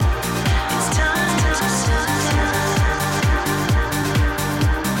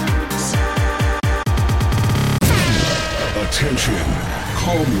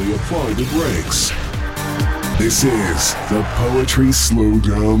calmly apply the brakes. This is the Poetry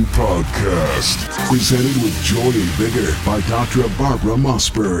Slowdown Podcast, presented with joy and vigor by Dr. Barbara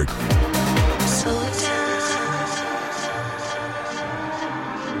Mossberg.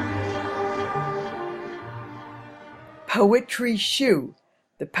 Poetry Shoe,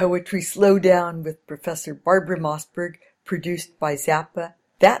 the Poetry Slowdown with Professor Barbara Mossberg, produced by Zappa,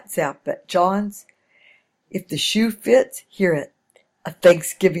 That Zappa at John's. If the shoe fits, hear it. A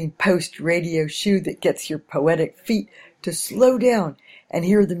Thanksgiving post radio shoe that gets your poetic feet to slow down and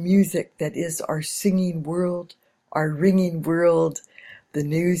hear the music that is our singing world, our ringing world, the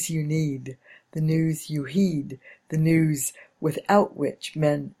news you need, the news you heed, the news without which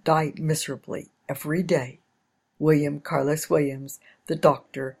men die miserably every day. William Carlos Williams, the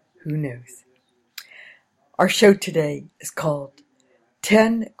Doctor Who Knows. Our show today is called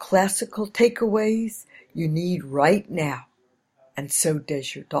 10 Classical Takeaways You Need Right Now. And so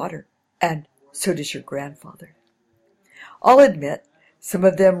does your daughter, and so does your grandfather. I'll admit, some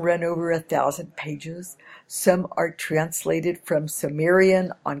of them run over 1,000 pages. Some are translated from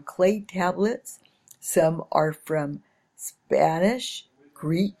Sumerian on clay tablets. Some are from Spanish,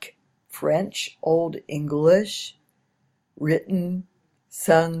 Greek, French, Old English, written,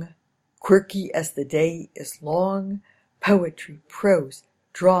 sung, quirky as the day is long, poetry, prose,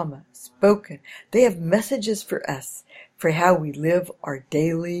 drama, spoken. They have messages for us, for how we live our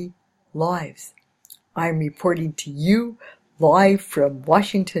daily lives. I'm reporting to you live from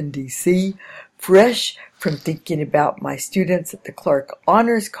Washington, D.C., fresh from thinking about my students at the Clark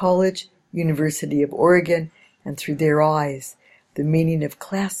Honors College, University of Oregon, and through their eyes. The meaning of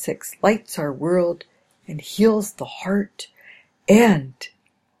classics lights our world and heals the heart and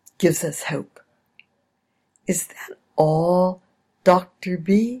gives us hope. Is that all, Dr.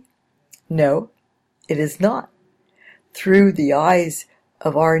 B? No, it is not. Through the eyes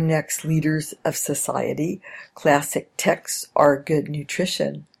of our next leaders of society, classic texts are good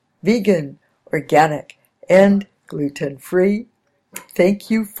nutrition, vegan, organic, and gluten-free. Thank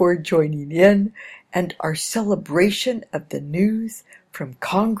you for joining in and our celebration of the news from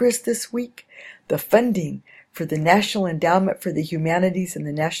Congress this week. The funding for the National Endowment for the Humanities and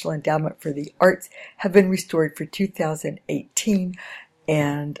the National Endowment for the Arts have been restored for 2018,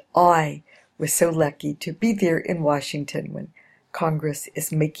 and I was so lucky to be there in Washington when Congress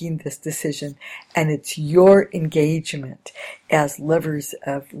is making this decision, and it's your engagement as lovers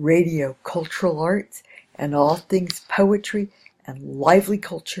of radio, cultural arts, and all things poetry and lively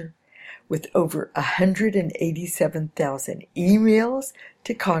culture, with over 187,000 emails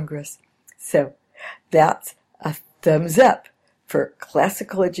to Congress. So that's a thumbs up for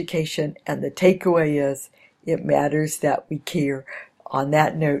classical education, and the takeaway is it matters that we care. On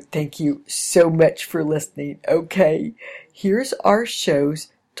that note, thank you so much for listening. Okay, here's our show's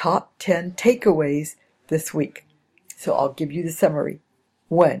top 10 takeaways this week. So I'll give you the summary.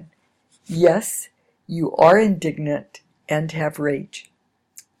 1. Yes, you are indignant and have rage.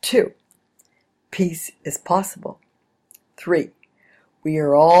 2. Peace is possible. 3. We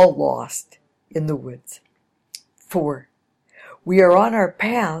are all lost in the woods. 4. We are on our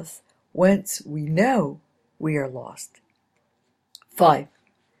paths whence we know we are lost. 5.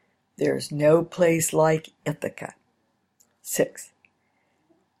 There's no place like Ithaca. 6.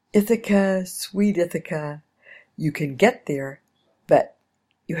 Ithaca, sweet Ithaca, you can get there, but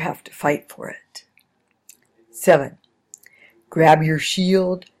you have to fight for it. 7. Grab your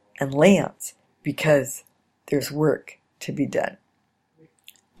shield and lance because there's work to be done.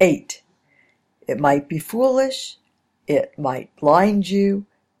 8. It might be foolish, it might blind you,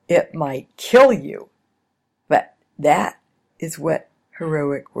 it might kill you, but that is what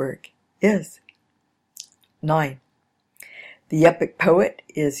heroic work is. 9. The epic poet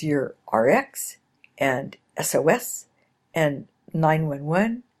is your RX and SOS and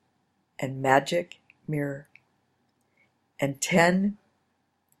 911 and magic mirror. And 10.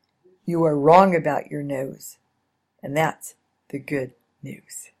 You are wrong about your nose, and that's the good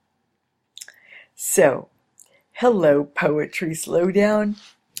news. So, hello Poetry Slowdown.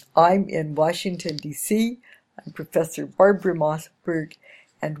 I'm in Washington, D.C., I'm Professor Barbara Mossberg,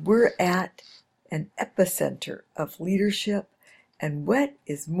 and we're at an epicenter of leadership. And what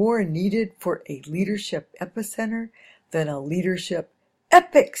is more needed for a leadership epicenter than a leadership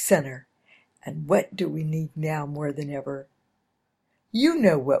epic center? And what do we need now more than ever? You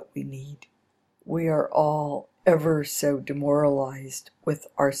know what we need. We are all ever so demoralized with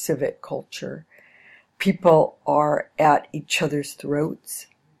our civic culture. People are at each other's throats.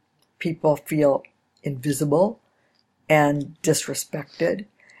 People feel invisible and disrespected,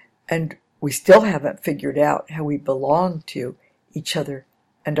 and we still haven't figured out how we belong to each other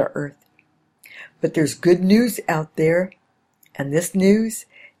and our earth. But there's good news out there, and this news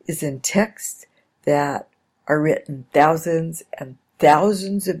is in texts that are written thousands and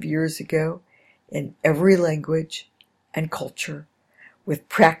thousands of years ago in every language and culture, with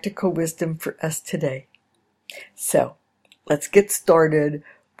practical wisdom for us today. So, let's get started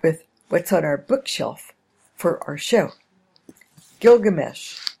with what's on our bookshelf for our show.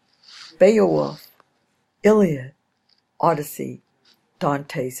 Gilgamesh, Beowulf, Iliad, Odyssey,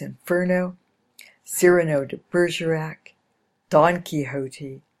 Dante's Inferno, Cyrano de Bergerac, Don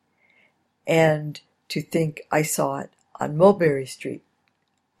Quixote, and To Think I Saw It on Mulberry Street,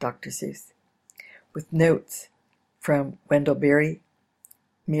 Dr. Seuss, with notes from Wendell Berry,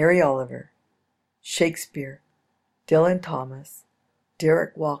 Mary Oliver, Shakespeare, Dylan Thomas,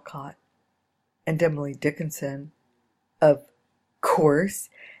 Derek Walcott, and Emily Dickinson, of course.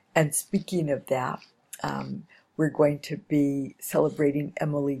 And speaking of that, we're going to be celebrating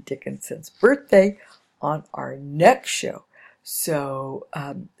Emily Dickinson's birthday on our next show. So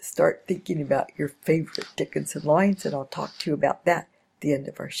start thinking about your favorite Dickinson lines, and I'll talk to you about that at the end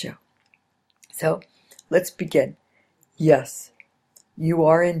of our show. So let's begin. Yes, you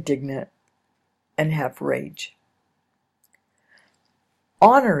are indignant and have rage.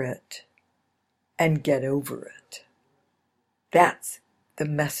 Honor it and get over it. That's the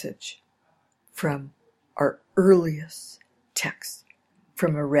message from our earliest texts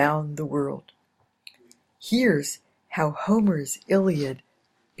from around the world. Here's how Homer's Iliad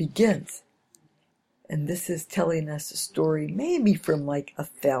begins. And this is telling us a story maybe from like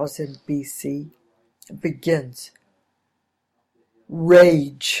 1000 BC. It begins.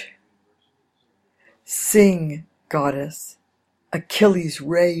 Rage. Sing, goddess, Achilles'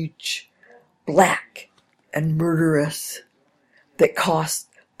 rage, black and murderous, that cost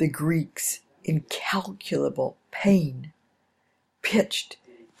the Greeks incalculable pain, pitched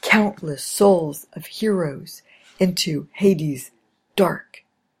countless souls of heroes into Hades' dark,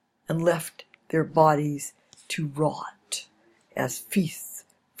 and left their bodies to rot as feasts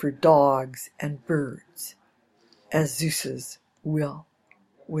for dogs and birds, as Zeus's will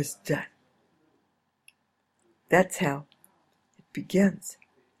was done. That's how it begins,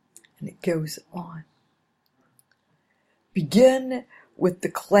 and it goes on. Begin with the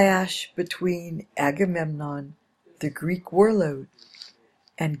clash between Agamemnon, the Greek warlord,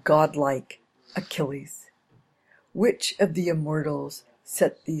 and godlike Achilles. Which of the immortals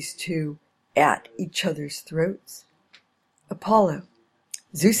set these two at each other's throats? Apollo,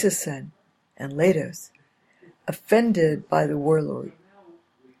 Zeus's son, and Leidos, offended by the warlord.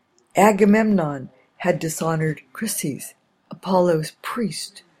 Agamemnon had dishonored Chryses, Apollo's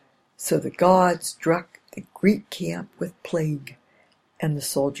priest, so the god struck the Greek camp with plague, and the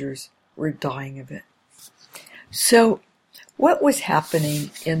soldiers were dying of it. So, what was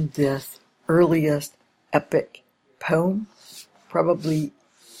happening in this earliest epic poem? Probably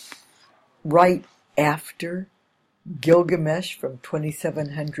right after Gilgamesh from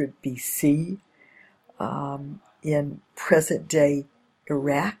 2700 BC in present-day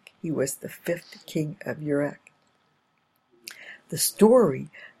Iraq. He was the 5th king of Iraq. The story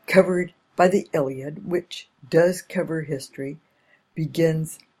covered by the Iliad, which does cover history,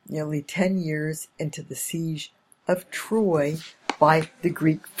 begins nearly 10 years into the siege of Troy by the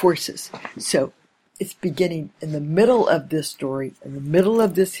Greek forces. So it's beginning in the middle of this story, in the middle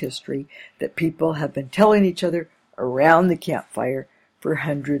of this history that people have been telling each other around the campfire for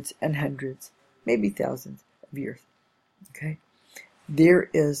hundreds and hundreds, maybe thousands of years. Okay? There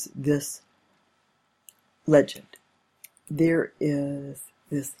is this legend. There is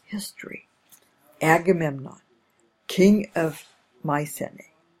this history. Agamemnon, king of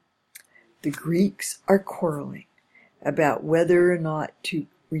Mycenae. The Greeks are quarreling about whether or not to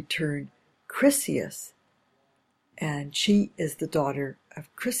return Chryseis, and she is the daughter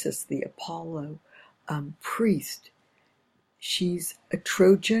of Chryses, the Apollo priest. She's a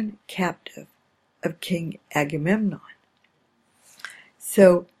Trojan captive of King Agamemnon.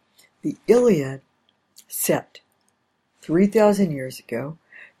 So the Iliad, set 3,000 years ago,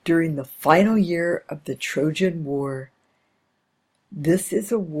 during the final year of the Trojan War. This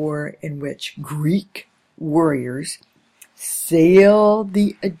is a war in which Greek warriors sailed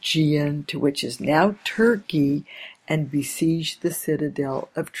the Aegean, to which is now Turkey, and besieged the citadel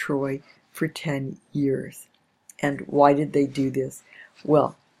of Troy for 10 years. And why did they do this?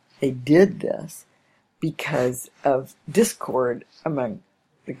 Well, they did this because of discord among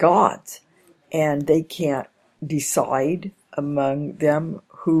the gods, and they can't decide among them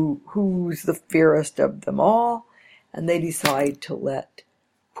who's the fairest of them all, and they decide to let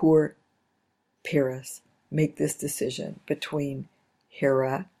poor Paris make this decision between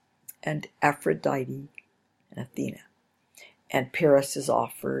Hera and Aphrodite and Athena. And Paris is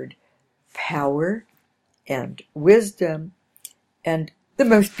offered power and wisdom and the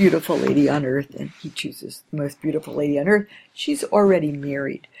most beautiful lady on earth, and he chooses the most beautiful lady on earth. She's already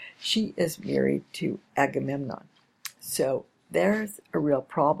married. She is married to Agamemnon. So there's a real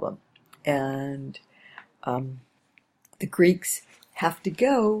problem. And the Greeks have to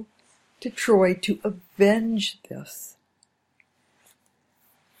go to Troy to avenge this.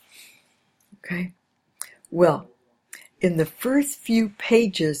 Okay? Well, in the first few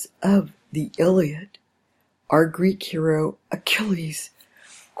pages of the Iliad, our Greek hero Achilles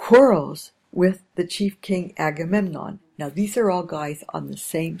quarrels with the chief king Agamemnon. Now, these are all guys on the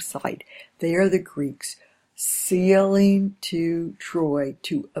same side. They are the Greeks sailing to Troy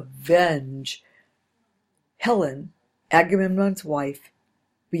to avenge Helen, Agamemnon's wife,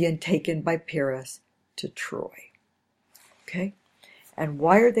 being taken by Paris to Troy. Okay? And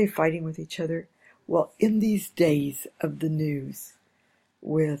why are they fighting with each other? Well, in these days of the news,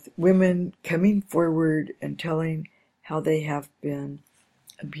 with women coming forward and telling how they have been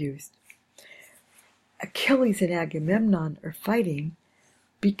abused, Achilles and Agamemnon are fighting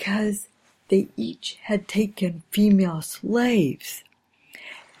because they each had taken female slaves.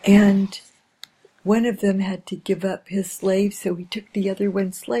 And one of them had to give up his slave, so he took the other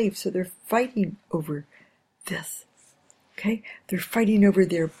one's slave. So they're fighting over this. Okay? They're fighting over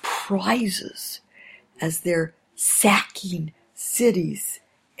their prizes as they're sacking cities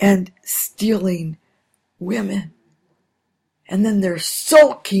and stealing women. And then they're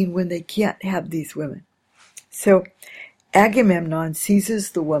sulking when they can't have these women. So Agamemnon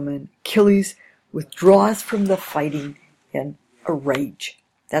seizes the woman. Achilles withdraws from the fighting in a rage.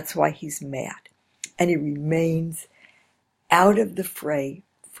 That's why he's mad. And he remains out of the fray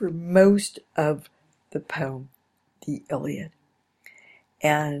for most of the poem, the Iliad.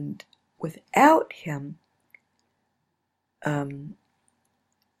 And without him,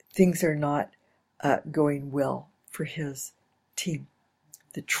 things are not going well for his team.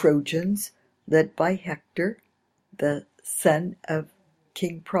 The Trojans, led by Hector, the son of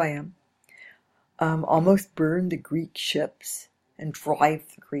King Priam, almost burn the Greek ships and drive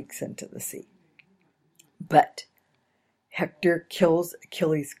the Greeks into the sea. But Hector kills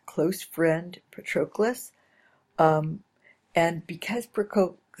Achilles' close friend, Patroclus, and because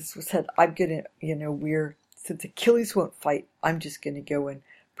Patroclus said, I'm going to, since Achilles won't fight, I'm just going to go and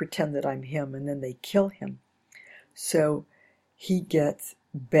pretend that I'm him, and then they kill him. So he gets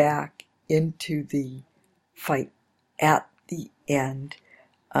back into the fight at the end.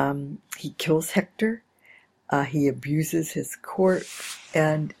 He kills Hector. He abuses his court,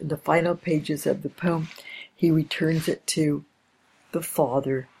 and in the final pages of the poem, he returns it to the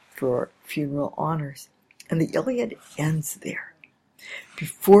father for funeral honors. And the Iliad ends there.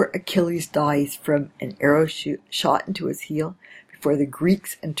 Before Achilles dies from an arrow shot into his heel, before the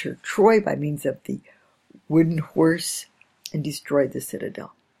Greeks enter Troy by means of the wooden horse and destroy the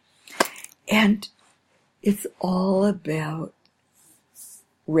citadel. And it's all about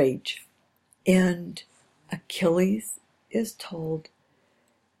rage. And Achilles is told,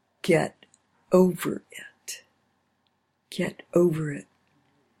 get over it. Get over it.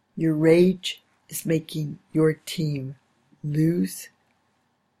 Your rage is making your team lose,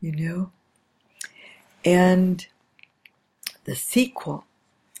 And the sequel,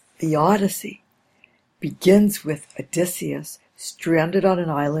 the Odyssey, begins with Odysseus stranded on an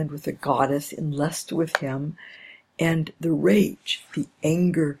island with a goddess in lust with him, and the rage, the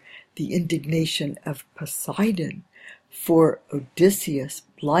anger, the indignation of Poseidon for Odysseus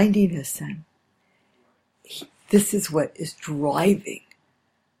blinding his son. This is what is driving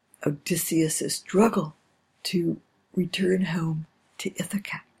Odysseus' struggle to return home to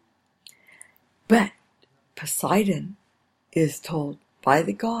Ithaca. But Poseidon is told by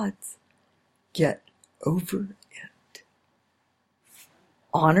the gods, get over it.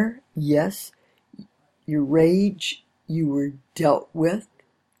 Honor, yes, your rage, you were dealt with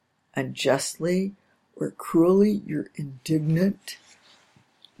unjustly or cruelly, you're indignant,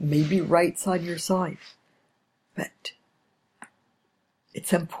 maybe right's on your side. But at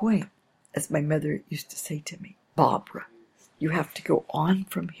some point, as my mother used to say to me, Barbara, you have to go on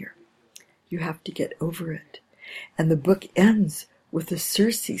from here. You have to get over it. And the book ends with a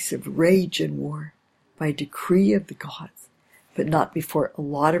surcease of rage and war by decree of the gods, but not before a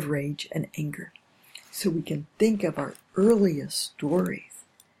lot of rage and anger. So we can think of our earliest stories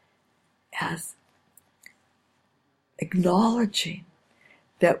as acknowledging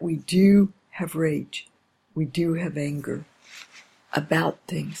that we do have rage, we do have anger about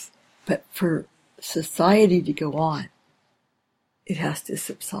things, but for society to go on, it has to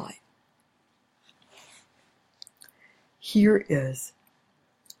subside. Here is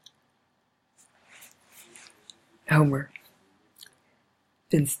Homer.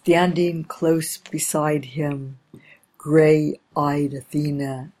 Then standing close beside him, gray-eyed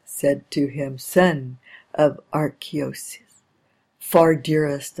Athena said to him, "Son of Archeosus, far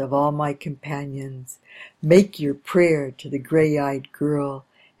dearest of all my companions, make your prayer to the gray-eyed girl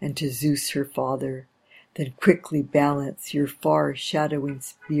and to Zeus her father, then quickly balance your far-shadowing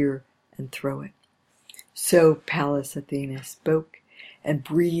spear and throw it." So Pallas Athena spoke and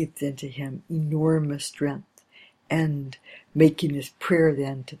breathed into him enormous strength, and, making his prayer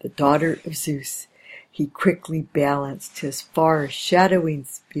then to the daughter of Zeus, he quickly balanced his far-shadowing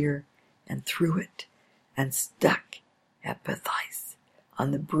spear and threw it, and stuck Epithias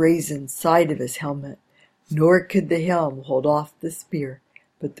on the brazen side of his helmet, nor could the helm hold off the spear,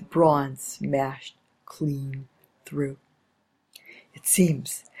 but the bronze smashed clean through. It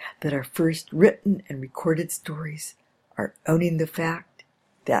seems that our first written and recorded stories are owning the fact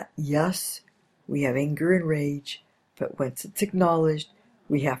that, yes, we have anger and rage, but once it's acknowledged,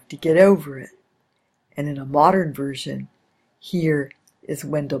 we have to get over it. And in a modern version, here is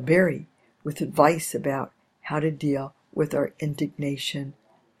Wendell Berry with advice about how to deal with our indignation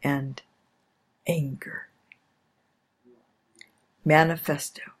and anger.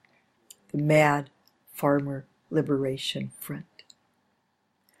 Manifesto, the Mad Farmer Liberation Front.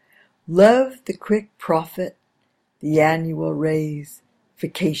 Love the quick profit, the annual raise,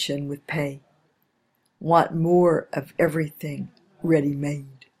 vacation with pay. Want more of everything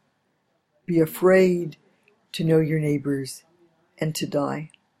ready-made. Be afraid to know your neighbors and to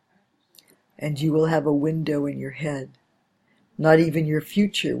die. And you will have a window in your head. Not even your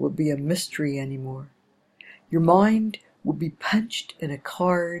future will be a mystery anymore. Your mind will be punched in a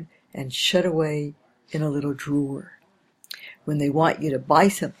card and shut away in a little drawer. When they want you to buy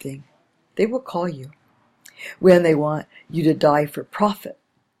something, they will call you. When they want you to die for profit,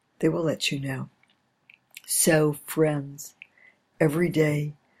 they will let you know. So, friends, every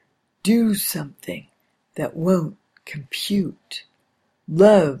day, do something that won't compute.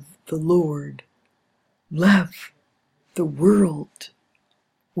 Love the Lord. Love the world.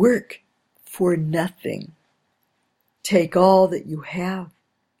 Work for nothing. Take all that you have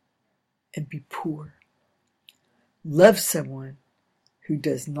and be poor. Love someone who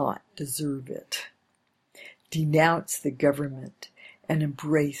does not deserve it. Denounce the government and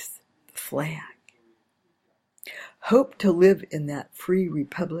embrace the flag. Hope to live in that free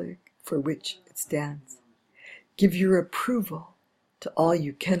republic for which it stands. Give your approval to all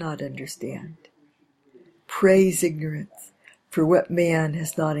you cannot understand. Praise ignorance, for what man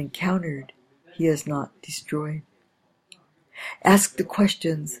has not encountered, he has not destroyed. Ask the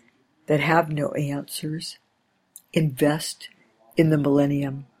questions that have no answers. Invest in the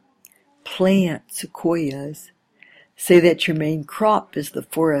millennium. Plant sequoias. Say that your main crop is the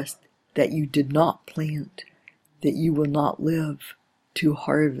forest that you did not plant, that you will not live to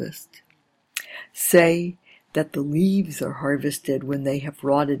harvest. Say that the leaves are harvested when they have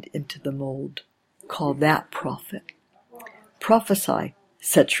rotted into the mold. Call that profit. Prophesy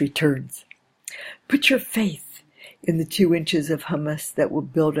such returns. Put your faith in the 2 inches of humus that will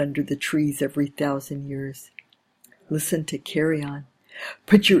build under the trees every 1,000 years. Listen to carrion.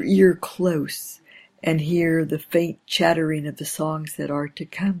 Put your ear close and hear the faint chattering of the songs that are to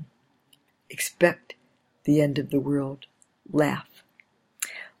come. Expect the end of the world. Laugh.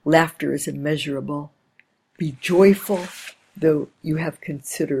 Laughter is immeasurable. Be joyful, though you have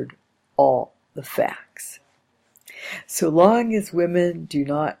considered all the facts. So long as women do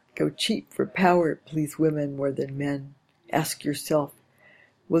not go cheap for power, please women more than men. Ask yourself,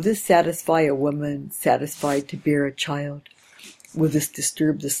 will this satisfy a woman satisfied to bear a child? Will this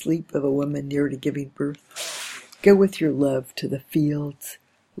disturb the sleep of a woman near to giving birth? Go with your love to the fields.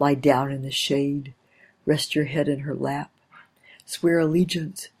 Lie down in the shade. Rest your head in her lap. Swear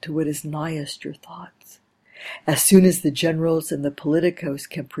allegiance to what is nighest your thoughts. As soon as the generals and the politicos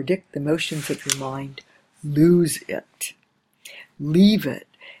can predict the motions of your mind, lose it. Leave it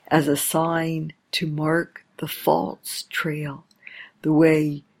as a sign to mark the false trail, the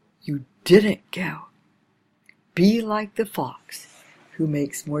way you didn't go. Be like the fox, who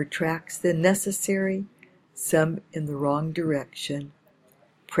makes more tracks than necessary, some in the wrong direction.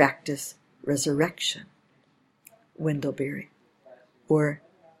 Practice resurrection. Wendell Berry. Or,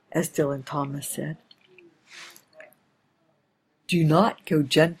 as Dylan Thomas said, do not go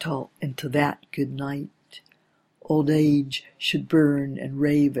gentle into that good night. Old age should burn and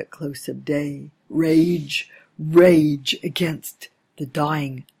rave at close of day. Rage, rage against the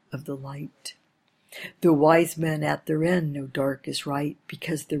dying of the light. The wise men at their end know dark is right,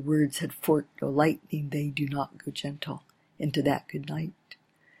 because their words had forked no lightning, they do not go gentle into that good night.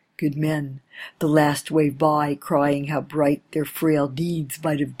 Good men, the last wave by, crying how bright their frail deeds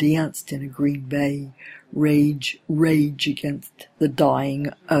might have danced in a green bay. Rage, rage against the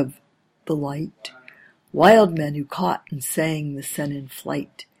dying of the light. Wild men who caught and sang the sun in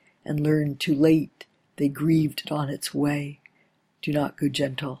flight, and learned too late they grieved it on its way. Do not go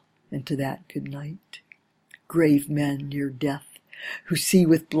gentle into that good night. Grave men near death, who see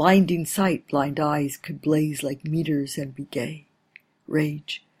with blinding sight, blind eyes could blaze like meters and be gay.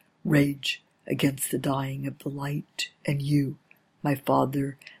 Rage, rage against the dying of the light, and you, my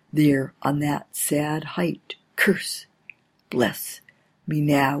father, there on that sad height, curse, bless me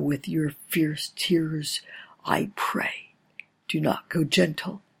now with your fierce tears, I pray. Do not go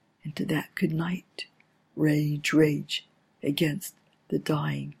gentle into that good night. Rage, rage against the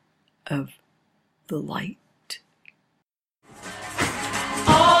dying of the light.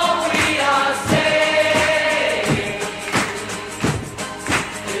 All we are saying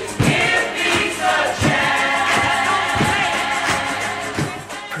is give peace a chance.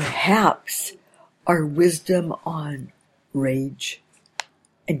 Perhaps our wisdom on rage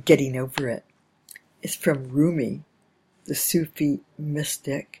and getting over it is from Rumi, the Sufi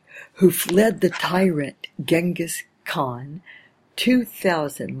mystic who fled the tyrant Genghis Khan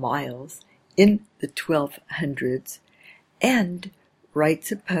 2,000 miles in the 1200s and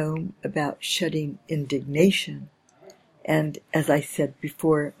writes a poem about shedding indignation. And as I said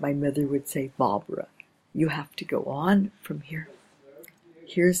before, my mother would say, Barbara, you have to go on from here.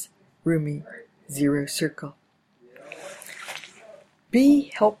 Here's Rumi, Zero Circle.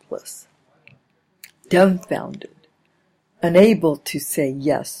 Be helpless, dumbfounded, unable to say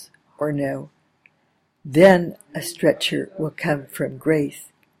yes or no. Then a stretcher will come from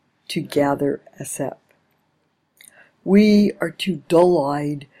grace to gather us up. We are too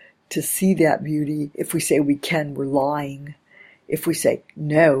dull-eyed to see that beauty. If we say we can, we're lying. If we say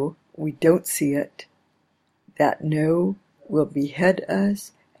no, we don't see it. That no will behead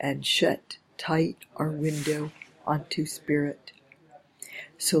us and shut tight our window onto spirit.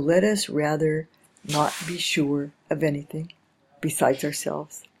 So let us rather not be sure of anything besides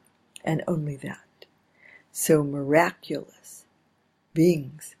ourselves, and only that. So miraculous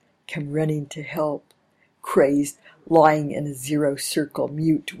beings come running to help, crazed, lying in a zero circle,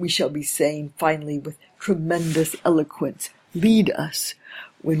 mute, we shall be saying finally with tremendous eloquence, lead us.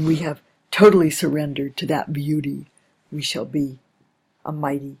 When we have totally surrendered to that beauty, we shall be a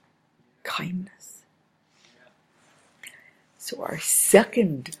mighty kindness. So our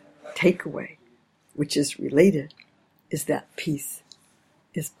second takeaway, which is related, is that peace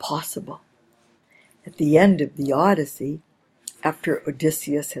is possible. At the end of the Odyssey, after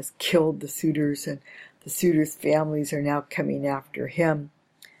Odysseus has killed the suitors and the suitors' families are now coming after him,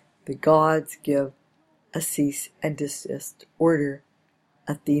 the gods give a cease and desist order.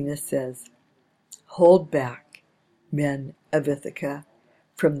 Athena says, hold back, men of Ithaca,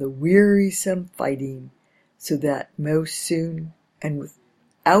 from the wearisome fighting, so that most soon and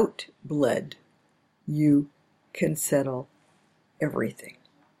without blood you can settle everything.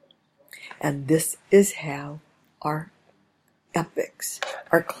 And this is how our epics,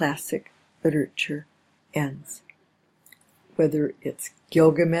 our classic literature ends. Whether it's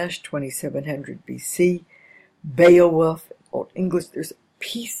Gilgamesh, 2700 BC, Beowulf, Old English, there's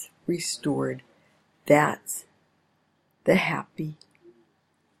peace restored. That's the happy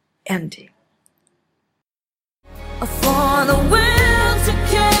ending. For the will to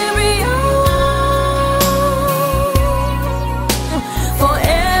carry on, for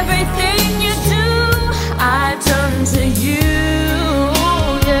everything you do, I turn to you,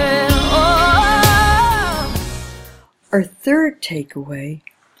 yeah. Oh. Our third takeaway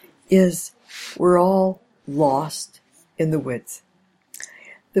is we're all lost in the woods.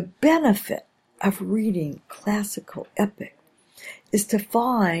 The benefit of reading classical epic is to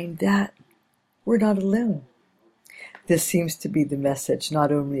find that we're not alone. This seems to be the message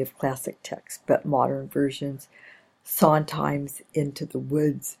not only of classic texts, but modern versions. Sondheim's Into the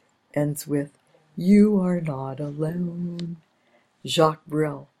Woods ends with, you are not alone. Jacques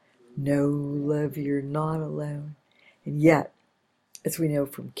Brel, no, love, you're not alone. And yet, as we know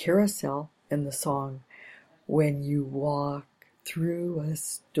from Carousel in the song, when you walk through a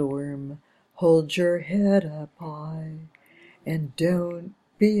storm, hold your head up high, and don't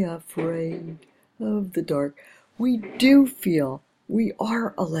be afraid of the dark. We do feel we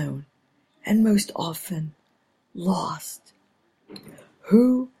are alone, and most often lost.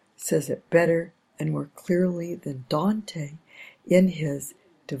 Who says it better and more clearly than Dante in his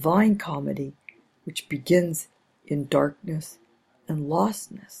Divine Comedy, which begins in darkness and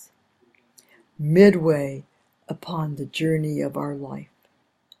lostness. Midway upon the journey of our life,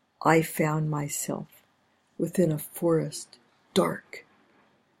 I found myself within a forest dark,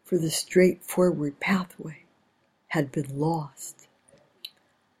 for the straightforward pathway had been lost.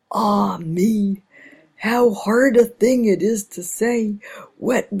 Ah me, how hard a thing it is to say,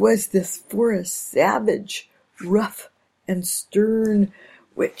 what was this forest savage, rough, and stern,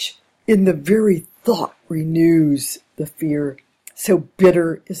 which in the very thought renews the fear. So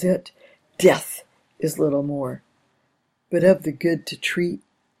bitter is it, death is little more. But of the good to treat,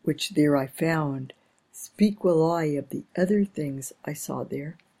 which there I found, speak will I of the other things I saw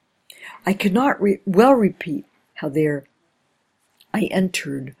there. I cannot well repeat how there I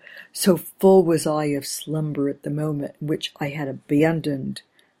entered, so full was I of slumber at the moment in which I had abandoned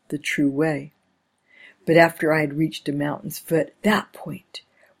the true way. But after I had reached a mountain's foot, at that point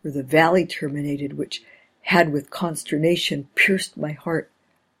where the valley terminated, which had with consternation pierced my heart,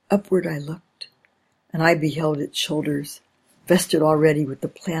 upward I looked, and I beheld its shoulders, vested already with the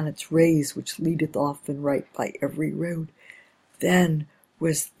planet's rays which leadeth off and right by every road. Then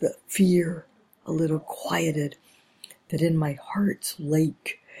was the fear a little quieted, that in my heart's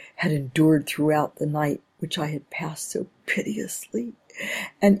lake had endured throughout the night which I had passed so piteously.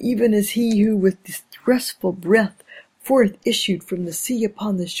 And even as he who with distressful breath forth issued from the sea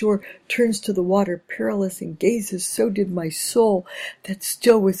upon the shore turns to the water perilous and gazes, so did my soul, that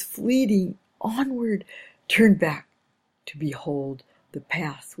still was fleeting onward, turn back to behold the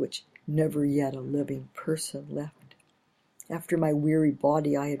path which never yet a living person left. After my weary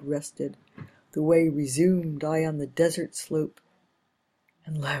body I had rested, the way resumed I on the desert slope,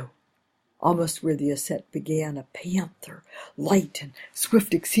 and lo, almost where the ascent began, a panther, light and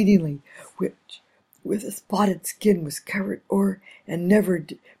swift exceedingly, which with a spotted skin was covered o'er, and never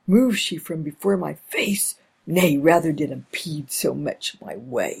moved she from before my face, nay, rather did impede so much my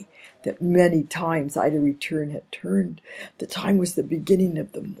way, that many times I to return had turned. The time was the beginning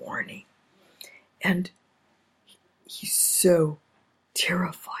of the morning, and he's so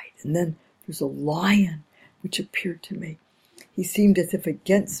terrified. And then there's a lion which appeared to me. He seemed as if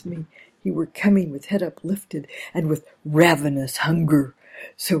against me he were coming with head uplifted and with ravenous hunger.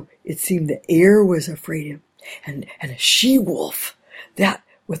 So it seemed the air was afraid of him, and a she-wolf that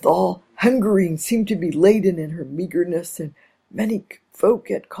withal hungering seemed to be laden in her meagerness, and many folk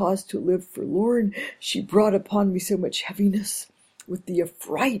had cause to live forlorn. She brought upon me so much heaviness with the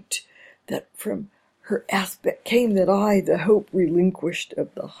affright that from her aspect came, that I the hope relinquished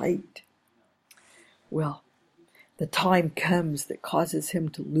of the height. Well, the time comes that causes him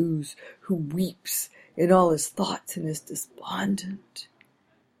to lose, who weeps in all his thoughts and is despondent.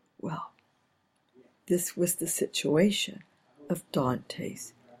 Well, this was the situation of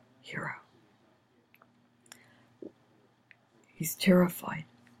Dante's hero. He's terrified.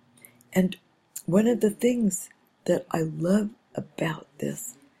 And one of the things that I love about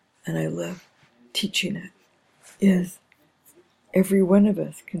this, and I love teaching it, is every one of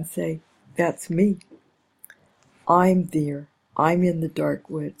us can say, that's me. I'm there. I'm in the dark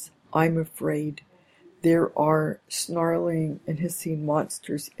woods. I'm afraid. There are snarling and hissing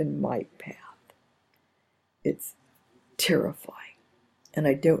monsters in my path. It's terrifying, and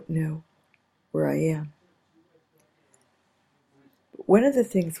I don't know where I am. But one of the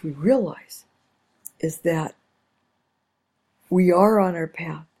things we realize is that we are on our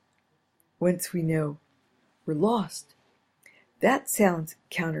path once we know we're lost. That sounds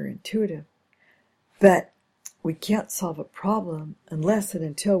counterintuitive, but we can't solve a problem unless and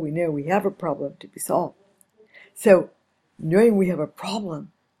until we know we have a problem to be solved. So, knowing we have a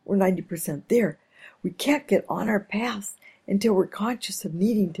problem, we're 90% there. We can't get on our path until we're conscious of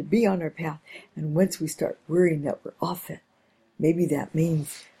needing to be on our path. And once we start worrying that we're off it, maybe that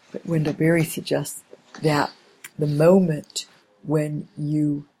means what Wendell Berry suggests, that the moment when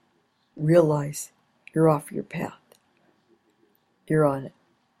you realize you're off your path, you're on it,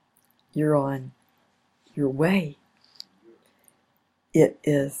 you're on your way. It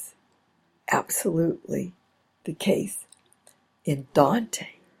is absolutely the case in Dante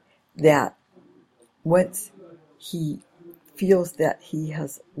that once he feels that he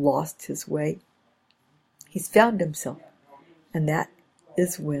has lost his way, he's found himself. And that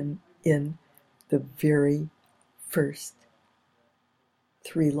is when, in the very first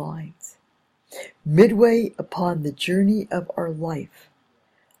 3 lines, midway upon the journey of our life,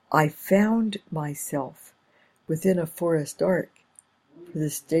 I found myself within a forest dark, for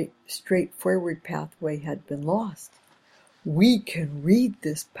the straightforward pathway had been lost. We can read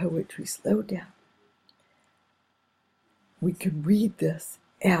this poetry slow down. We can read this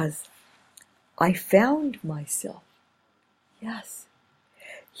as I found myself. Yes.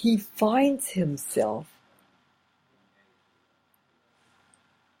 He finds himself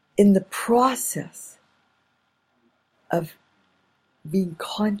in the process of being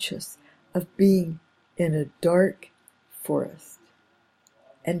conscious of being in a dark forest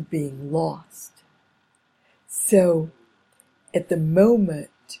and being lost. So, at the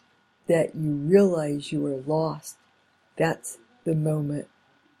moment that you realize you are lost, that's the moment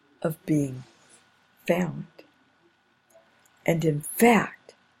of being found. And in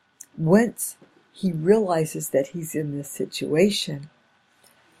fact, once he realizes that he's in this situation,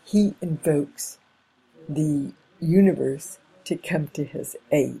 he invokes the universe to come to his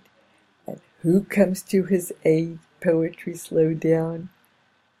aid. And who comes to his aid? Poetry Slowdown.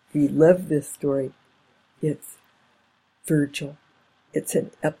 We love this story. It's Virgil. It's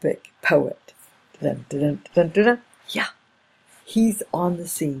an epic poet. Dun, dun, dun, dun, dun, dun. Yeah, he's on the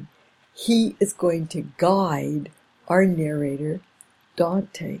scene. He is going to guide our narrator,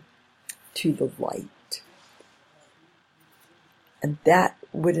 Dante, to the light. And that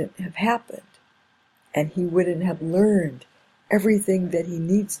wouldn't have happened. And he wouldn't have learned everything that he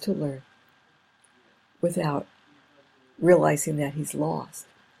needs to learn without realizing that he's lost.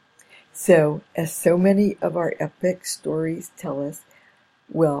 So, as so many of our epic stories tell us,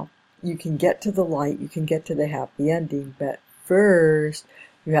 well, you can get to the light, you can get to the happy ending, but first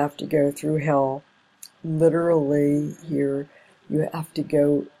you have to go through hell. Literally here, you have to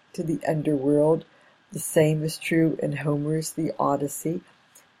go to the underworld. The same is true in Homer's The Odyssey.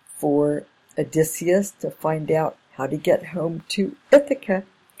 For Odysseus to find out how to get home to Ithaca,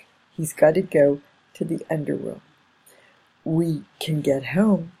 he's got to go to the underworld. We can get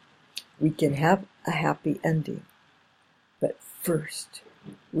home. We can have a happy ending. But first,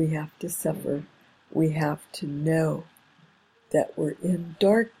 we have to suffer. We have to know that we're in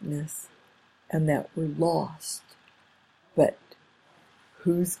darkness and that we're lost. But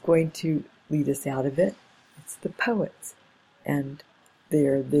who's going to lead us out of it? It's the poets. And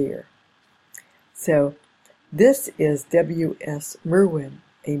they're there. So this is W.S. Merwin,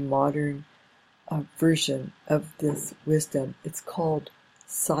 a modern version of this wisdom. It's called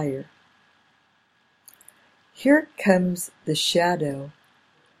Sire. Here comes the shadow,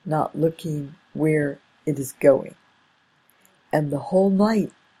 not looking where it is going, and the whole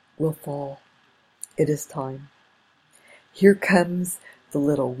night will fall. It is time. Here comes the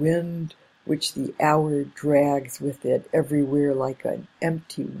little wind, which the hour drags with it everywhere like an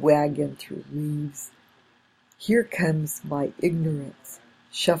empty wagon through leaves. Here comes my ignorance,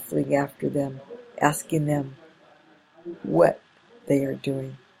 shuffling after them, asking them what they are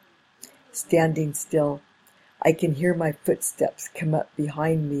doing. Standing still, I can hear my footsteps come up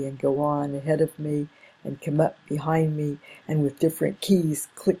behind me and go on ahead of me and come up behind me, and with different keys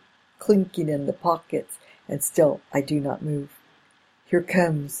clinking in the pockets, and still I do not move. Here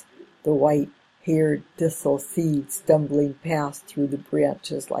comes the white-haired thistle seed stumbling past through the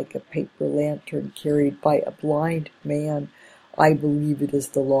branches like a paper lantern carried by a blind man. I believe it is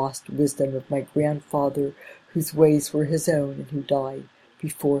the lost wisdom of my grandfather, whose ways were his own and who died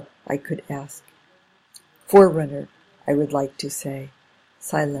before I could ask. Forerunner, I would like to say,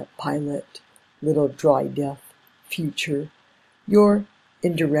 silent pilot, little dry death, future, your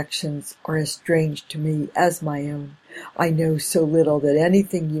indirections are as strange to me as my own. I know so little that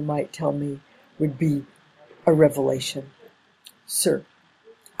anything you might tell me would be a revelation. Sir,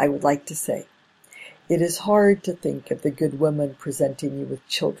 I would like to say, it is hard to think of the good woman presenting you with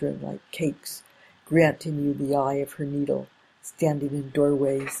children like cakes, granting you the eye of her needle, standing in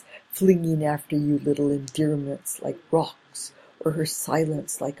doorways, flinging after you little endearments like rocks, or her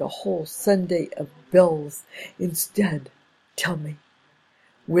silence like a whole Sunday of bells. Instead, tell me,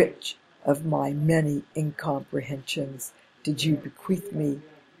 which of my many incomprehensions did you bequeath me,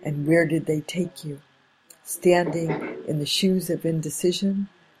 and where did they take you? Standing in the shoes of indecision,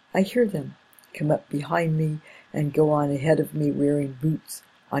 I hear them come up behind me and go on ahead of me wearing boots,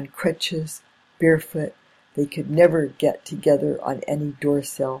 on crutches, barefoot. They could never get together on any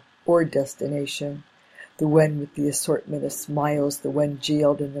doorsill or destination. The one with the assortment of smiles, the one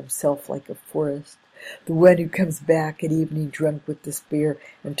jailed in himself like a forest, the one who comes back at evening drunk with despair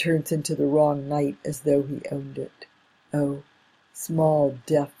and turns into the wrong night as though he owned it. Oh, small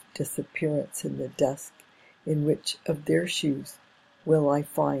deaf disappearance in the dusk, in which of their shoes will I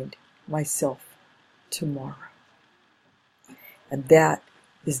find myself tomorrow? And that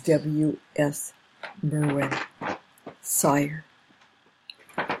is W.S. Merwin, Sire.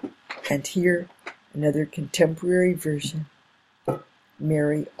 And here, another contemporary version,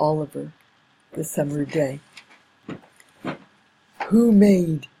 Mary Oliver, The Summer Day. Who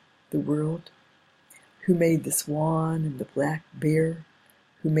made the world? Who made the swan and the black bear?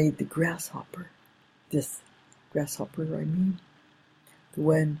 Who made the grasshopper? This grasshopper, I mean. The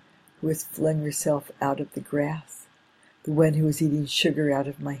one who has flung herself out of the grass. The one who is eating sugar out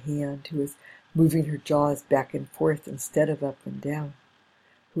of my hand, who is moving her jaws back and forth instead of up and down,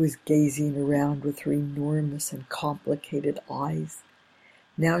 who is gazing around with her enormous and complicated eyes.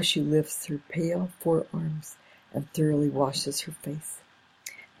 Now she lifts her pale forearms and thoroughly washes her face.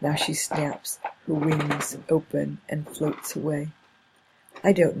 Now she snaps her wings open and floats away.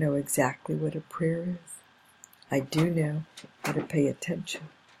 I don't know exactly what a prayer is. I do know how to pay attention,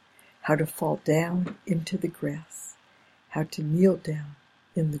 how to fall down into the grass, how to kneel down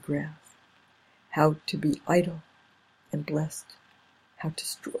in the grass, how to be idle and blessed, how to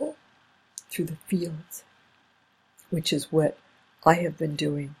stroll through the fields, which is what I have been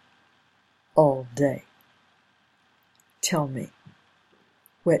doing all day. Tell me,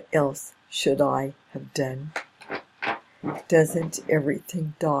 what else should I have done? Doesn't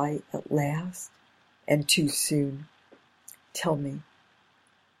everything die at last, and too soon? Tell me,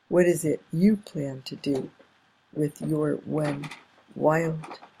 what is it you plan to do with your one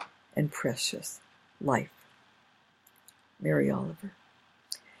wild and precious life? Mary Oliver.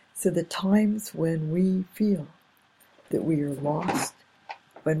 So the times when we feel that we are lost,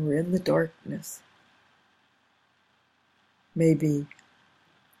 when we're in the darkness, maybe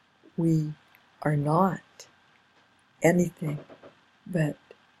we are not anything but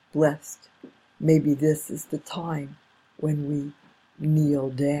blessed. Maybe this is the time when we kneel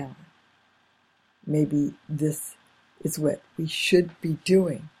down. Maybe this is what we should be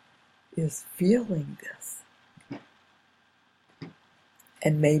doing, is feeling this.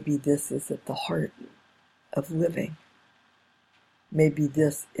 And maybe this is at the heart of living. Maybe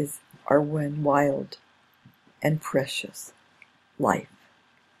this is our one wild and precious life.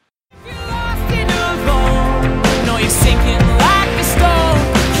 You're lost and alone. No, you're sinking like a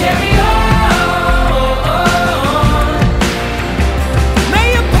stone. Carry on.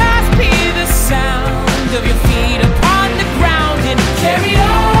 May your past be the sound of your feet upon the ground and carry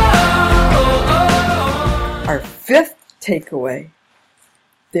on. Our fifth takeaway: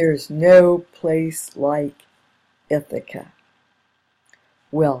 there's no place like Ithaca.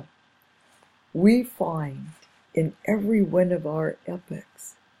 Well, we find in every one of our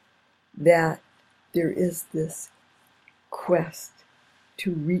epics that there is this quest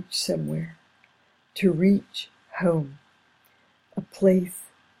to reach somewhere, to reach home, a place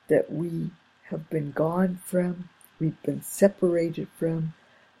that we have been gone from, we've been separated from,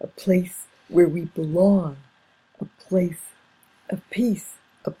 a place where we belong, a place of peace,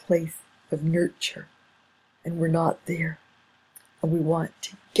 a place of nurture, and we're not there, and we want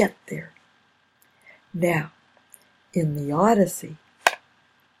to get there. Now, in the Odyssey,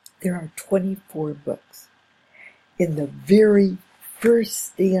 there are 24 books. In the very first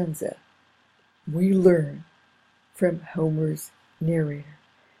stanza, we learn from Homer's narrator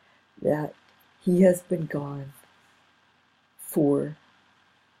that he has been gone for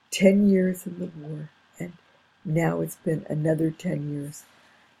 10 years in the war, and now it's been another 10 years,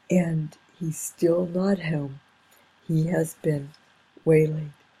 and he's still not home. He has been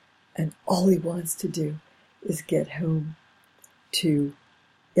waylaid, and all he wants to do is get home to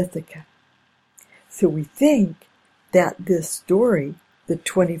Ithaca. So we think that this story, the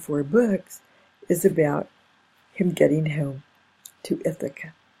 24 books, is about him getting home to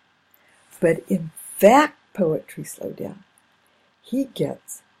Ithaca. But in fact, Poetry Slowdown, he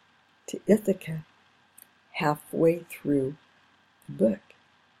gets to Ithaca halfway through the book.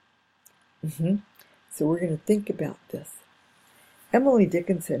 So we're going to think about this. Emily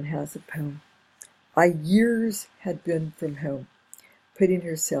Dickinson has a poem. I years had been from home, putting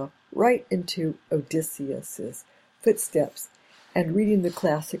herself right into Odysseus's footsteps, and reading the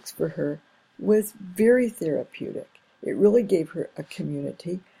classics for her was very therapeutic. It really gave her a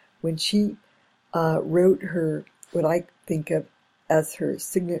community. When she wrote her, what I think of as her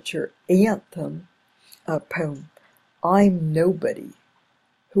signature anthem poem, I'm Nobody.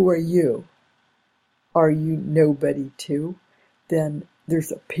 Who are you? Are you nobody too? Then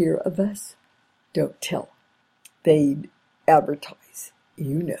there's a pair of us. Don't tell. They'd advertise,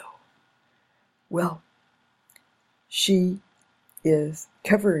 you know. Well, she is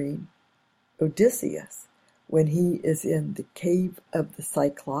covering Odysseus when he is in the cave of the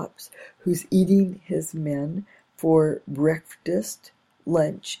Cyclops, who's eating his men for breakfast,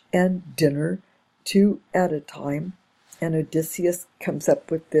 lunch, and dinner, 2 at a time. And Odysseus comes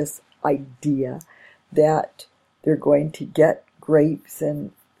up with this idea that they're going to get grapes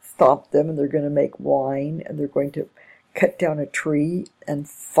and stomp them, and they're going to make wine, and they're going to cut down a tree and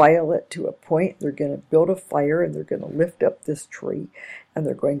file it to a point. They're going to build a fire, and they're going to lift up this tree, and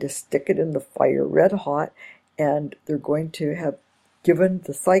they're going to stick it in the fire red hot, and they're going to have given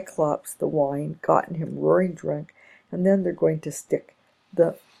the Cyclops the wine, gotten him roaring drunk, and then they're going to stick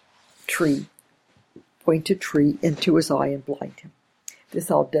the pointed tree into his eye and blind him. This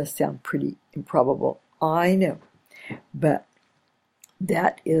all does sound pretty improbable, I know, but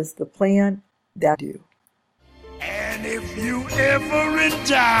that is the plan that I do. And if you ever in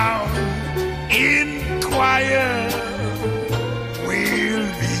town, inquire. We'll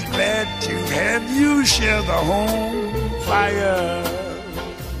be glad to have you share the home fire.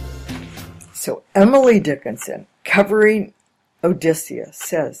 So Emily Dickinson, covering Odysseus,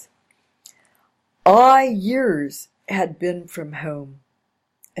 says, I years had been from home,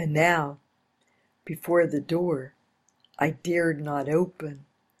 and now, before the door, I dared not open,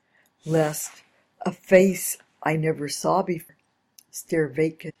 lest a face I never saw before stare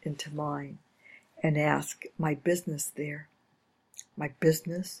vacant into mine and ask my business there. My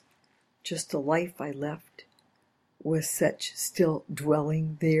business, just a life I left, was such still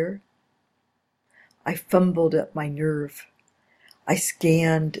dwelling there. I fumbled at my nerve. I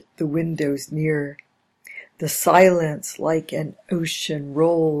scanned the windows near. The silence like an ocean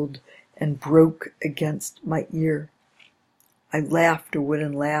rolled and broke against my ear. I laughed a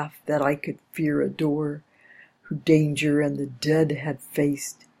wooden laugh that I could fear adore, who danger and the dead had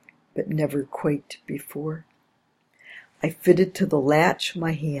faced, but never quaked before. I fitted to the latch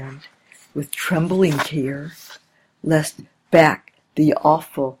my hand with trembling care, lest back the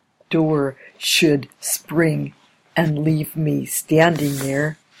awful door should spring and leave me standing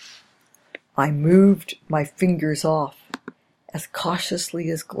there. I moved my fingers off as cautiously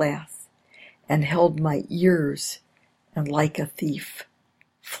as glass, and held my ears, and like a thief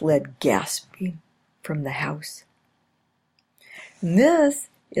fled gasping from the house. And this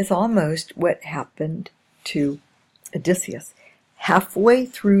is almost what happened to Odysseus. Halfway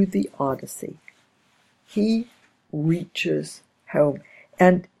through the Odyssey, he reaches home,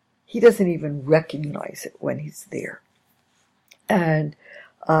 and he doesn't even recognize it when he's there. And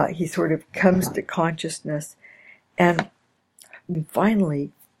he sort of comes to consciousness, and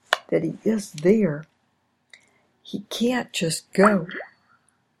finally, that he is there. He can't just go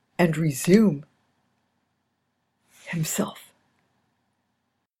and resume himself.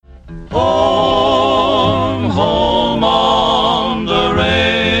 Home, home on the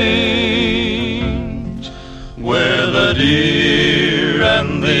range, where the deer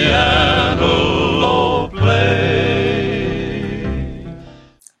and the antelope play.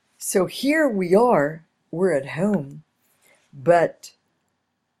 So here we are, we're at home, but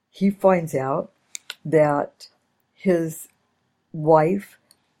he finds out that his wife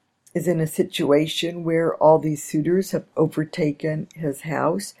is in a situation where all these suitors have overtaken his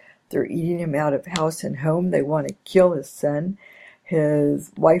house. They're eating him out of house and home. They want to kill his son.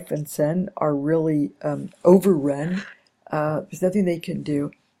 His wife and son are really overrun. There's nothing they can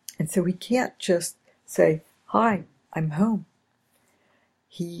do. And so he can't just say, hi, I'm home.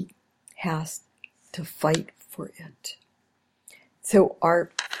 He has to fight for it. So our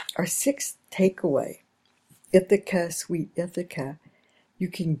sixth takeaway, Ithaca, sweet Ithaca, you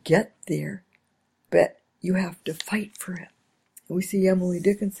can get there, but you have to fight for it. And we see Emily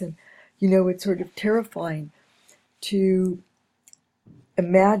Dickinson, it's sort of terrifying to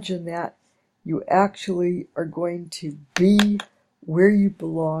imagine that you actually are going to be where you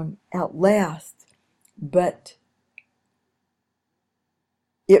belong at last, but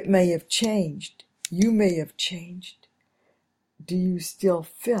it may have changed. You may have changed. Do you still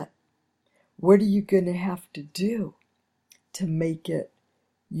fit? What are you going to have to do to make it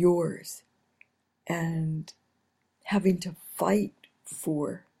yours? And having to fight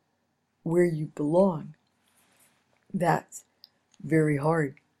for where you belong, that's very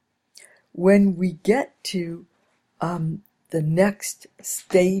hard. When we get to the next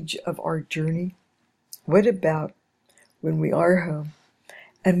stage of our journey, what about when we are home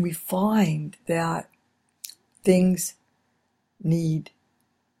and we find that things need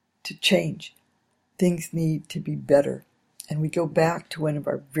to change, things need to be better, and we go back to one of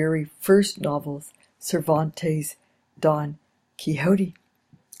our very first novels, Cervantes' Don Quixote,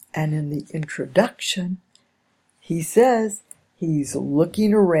 and in the introduction he says he's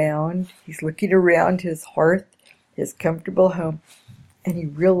looking around his hearth, his comfortable home, and he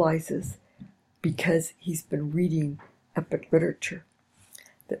realizes, because he's been reading epic literature,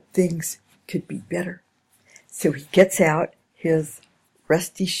 that things could be better. So he gets out his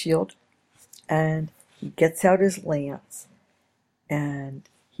rusty shield, and he gets out his lance, and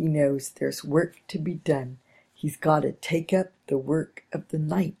he knows there's work to be done. He's got to take up the work of the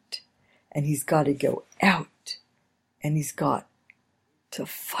night, and he's got to go out, and he's got to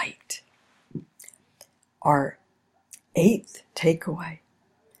fight. Our 8th takeaway.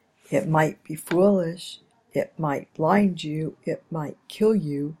 It might be foolish, it might blind you, it might kill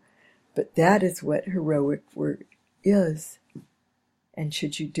you, but that is what heroic work is. And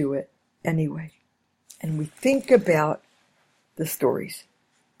should you do it anyway? And we think about the stories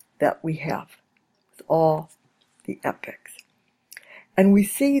that we have with all the epics. And we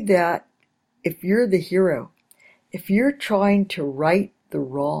see that if you're the hero, if you're trying to right the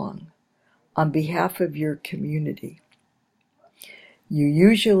wrong on behalf of your community, you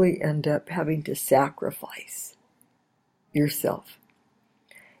usually end up having to sacrifice yourself.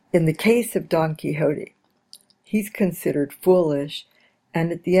 In the case of Don Quixote, he's considered foolish,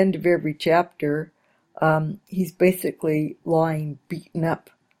 and at the end of every chapter, he's basically lying beaten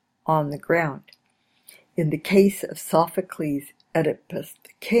up on the ground. In the case of Sophocles' Oedipus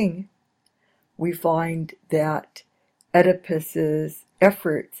the King, we find that Oedipus's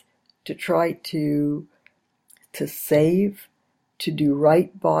efforts to try to save, to do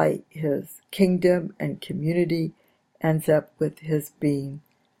right by his kingdom and community, ends up with his being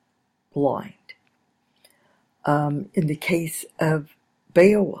blind. In the case of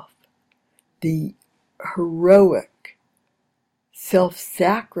Beowulf, the heroic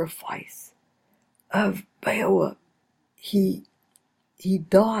self-sacrifice of Beowulf, he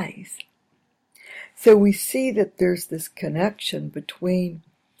dies. So we see that there's this connection between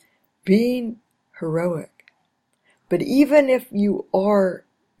being heroic, but even if you are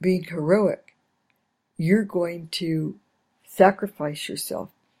being heroic, you're going to sacrifice yourself.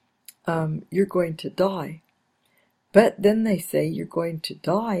 You're going to die. But then they say you're going to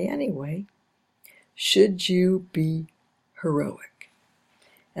die anyway. Should you be heroic?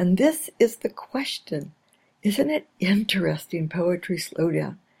 And this is the question. Isn't it interesting, Poetry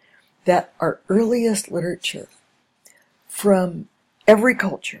Slowdown, that our earliest literature from every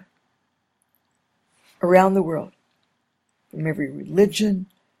culture around the world, from every religion,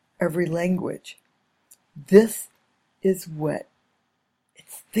 every language, this is what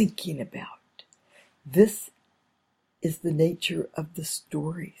it's thinking about. This is the nature of the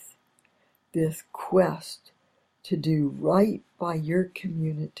stories. This quest to do right by your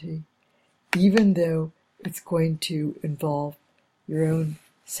community, even though it's going to involve your own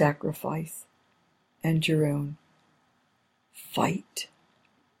sacrifice and your own fight.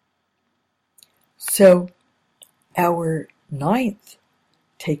 So, our 9th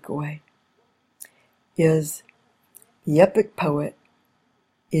takeaway is the epic poet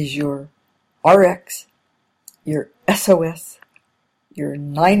is your RX, your SOS, your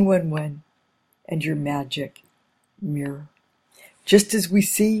 911, and your magic mirror. Just as we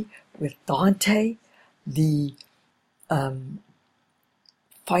see with Dante, the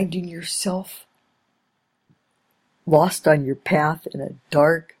finding yourself lost on your path in a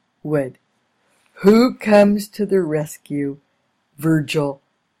dark wood. Who comes to the rescue? Virgil,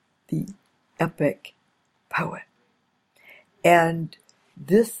 the epic poet. And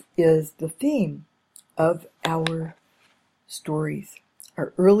this is the theme of our stories,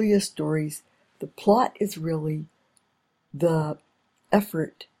 our earliest stories. The plot is really the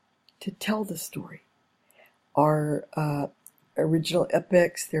effort to tell the story. Our original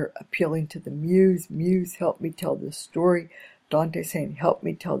epics, they're appealing to the muse. Muse, help me tell this story. Dante saying, help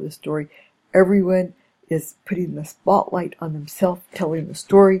me tell this story. Everyone is putting the spotlight on themselves, telling the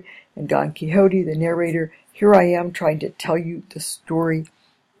story. And Don Quixote, the narrator, here I am trying to tell you the story.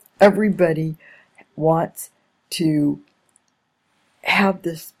 Everybody wants to have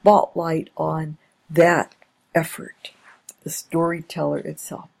the spotlight on that effort, the storyteller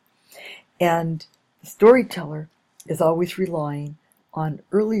itself. And the storyteller is always relying on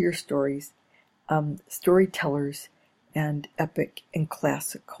earlier stories, storytellers, and epic and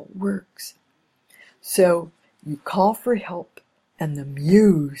classical works. So you call for help and the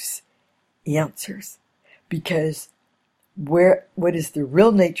muse answers, because what is the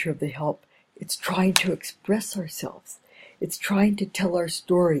real nature of the help? It's trying to express ourselves. It's trying to tell our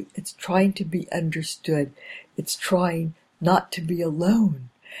story. It's trying to be understood. It's trying not to be alone.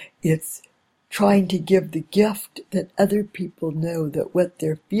 It's trying to give the gift that other people know that what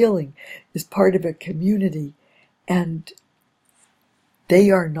they're feeling is part of a community and they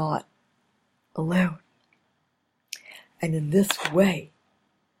are not alone. And in this way,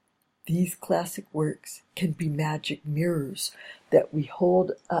 these classic works can be magic mirrors that we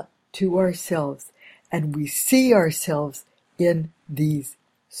hold up to ourselves and we see ourselves in these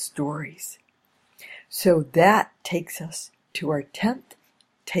stories. So that takes us to our 10th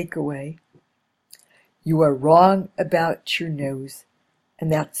takeaway. You are wrong about your nose,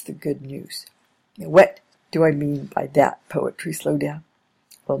 and that's the good news. Now, what do I mean by that, Poetry Slowdown?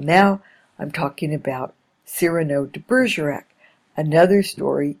 Well, now I'm talking about Cyrano de Bergerac, another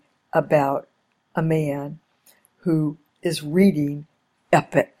story about a man who is reading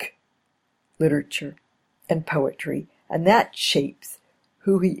epic literature and poetry, and that shapes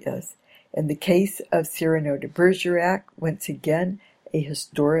who he is. In the case of Cyrano de Bergerac, once again, a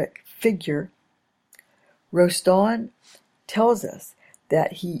historic figure, Rostand tells us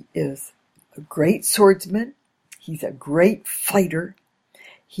that he is a great swordsman, he's a great fighter,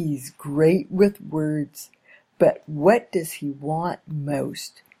 he's great with words, but what does he want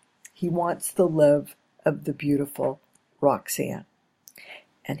most? He wants the love of the beautiful Roxanne.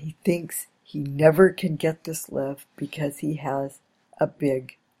 And he thinks he never can get this love because he has a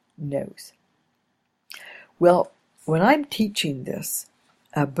big nose. Well, when I'm teaching this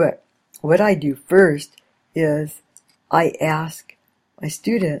book, what I do first is I ask my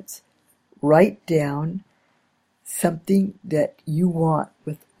students, write down something that you want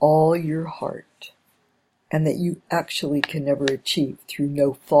with all your heart and that you actually can never achieve through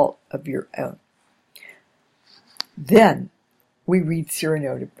no fault of your own. Then we read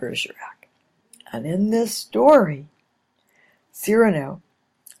Cyrano de Bergerac. And in this story, Cyrano,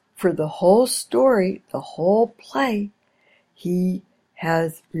 for the whole story, the whole play, he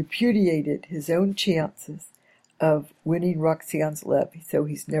has repudiated his own chances of winning Roxanne's love. So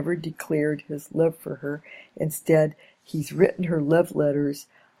he's never declared his love for her. Instead, he's written her love letters,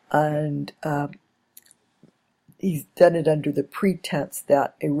 and he's done it under the pretense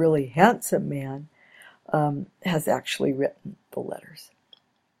that a really handsome man has actually written the letters.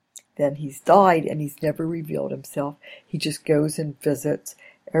 Then he's died, and he's never revealed himself. He just goes and visits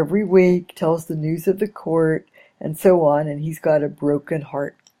every week, tells the news of the court, and so on, and he's got a broken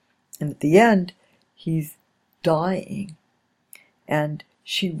heart. And at the end, he's dying, and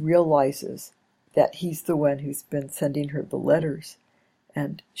she realizes that he's the one who's been sending her the letters,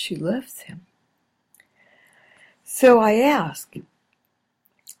 and she loves him. So I ask,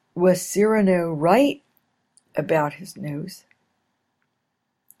 was Cyrano right about his nose?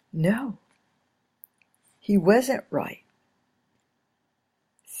 No, he wasn't right.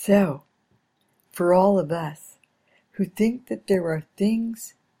 So, for all of us who think that there are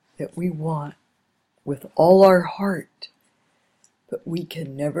things that we want with all our heart, but we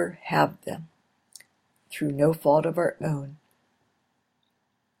can never have them through no fault of our own,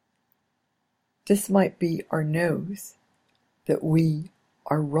 this might be our nose that we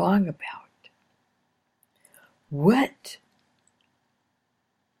are wrong about. What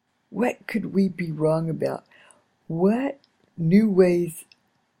could we be wrong about? What new ways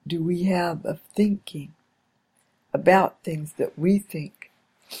do we have of thinking about things that we think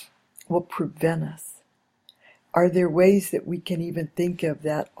will prevent us? Are there ways that we can even think of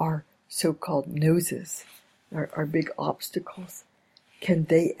that are so-called noses, our big obstacles? Can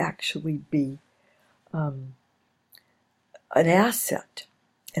they actually be an asset?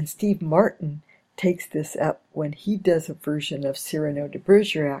 And Steve Martin takes this up when he does a version of Cyrano de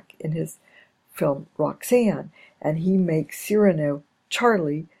Bergerac in his film Roxanne, and he makes Cyrano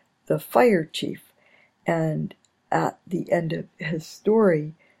Charlie, the fire chief. And at the end of his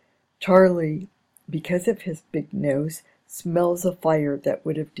story, Charlie, because of his big nose, smells a fire that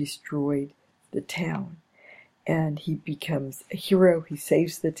would have destroyed the town. And he becomes a hero, he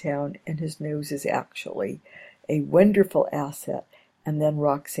saves the town, and his nose is actually a wonderful asset. And then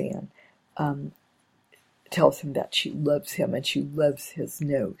Roxanne tells him that she loves him and she loves his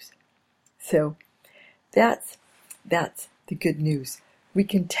nose. So that's the good news. We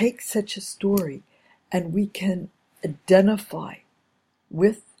can take such a story and we can identify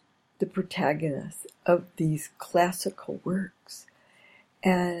with the protagonists of these classical works,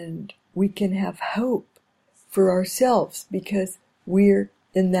 and we can have hope for ourselves because we're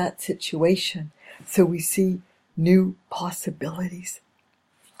in that situation. So we see new possibilities.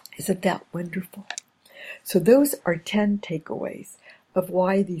 Isn't that wonderful? So those are 10 takeaways of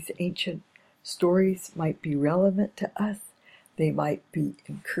why these ancient stories might be relevant to us. They might be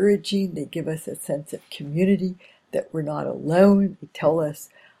encouraging. They give us a sense of community, that we're not alone. They tell us,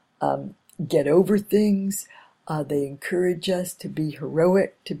 get over things. They encourage us to be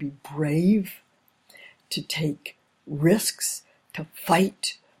heroic, to be brave, to take risks, to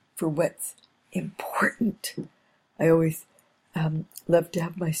fight for what's important. I always love to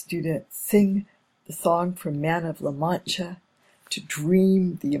have my students sing the song from Man of La Mancha, to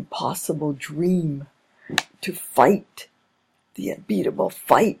dream the impossible dream, to fight the unbeatable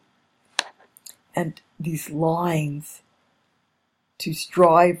fight. And these lines, to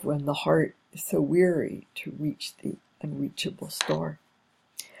strive when the heart is so weary to reach the unreachable star.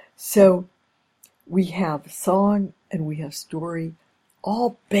 So we have song and we have story,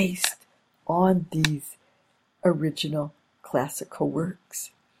 all based on these original classical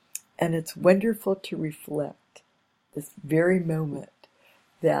works. And it's wonderful to reflect this very moment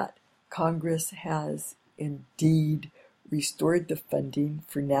that Congress has indeed restored the funding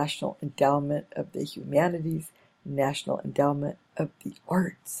for National Endowment of the Humanities, National Endowment of the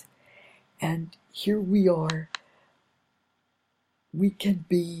Arts. And here we are. We can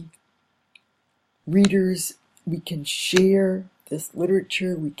be readers, we can share this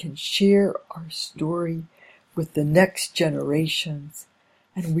literature, we can share our story with the next generations.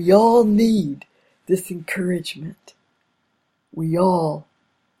 And we all need this encouragement. We all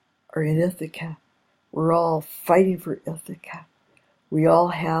are in Ithaca. We're all fighting for Ithaca. We all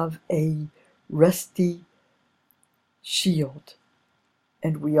have a rusty shield.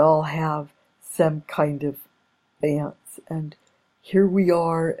 And we all have some kind of lance. And here we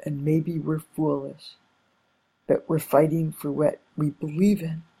are, and maybe we're foolish. But we're fighting for what we believe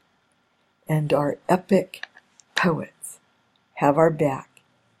in. And our epic poets have our back.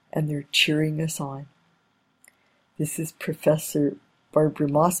 And they're cheering us on. This is Professor Barbara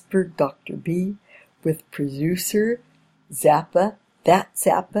Mossberg, Dr. B, with producer Zappa, That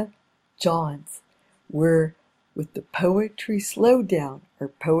Zappa Johns. We're with the Poetry Slowdown, or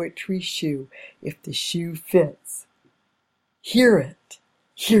Poetry Shoe, if the shoe fits. Hear it,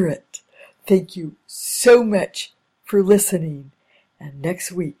 hear it. Thank you so much for listening. And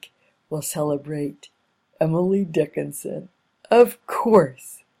next week we'll celebrate Emily Dickinson. Of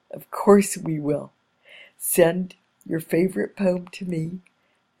course we will. Send your favorite poem to me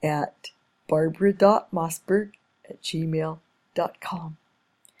at barbara.mossberg@gmail.com.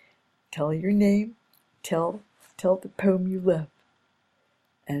 Tell your name, tell the poem you love,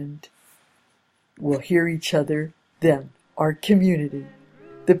 and we'll hear each other then. Our community,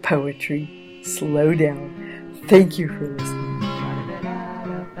 the Poetry Slowdown. Thank you for listening.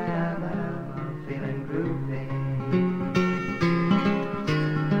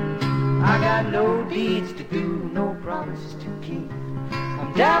 I got no deeds to do, no promises to keep.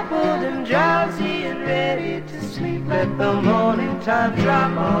 I'm dappled and drowsy and ready to sleep. Let the morning time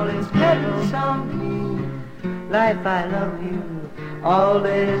drop all its petals on me. Life, I love you, all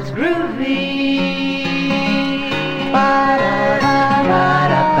is groovy.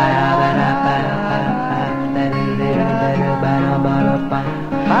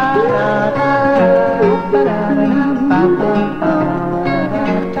 Ba-da-da-ba-da-ba-da-ba-da-ba-da-ba-da-ba-da-ba-da-ba-da-ba-da-ba.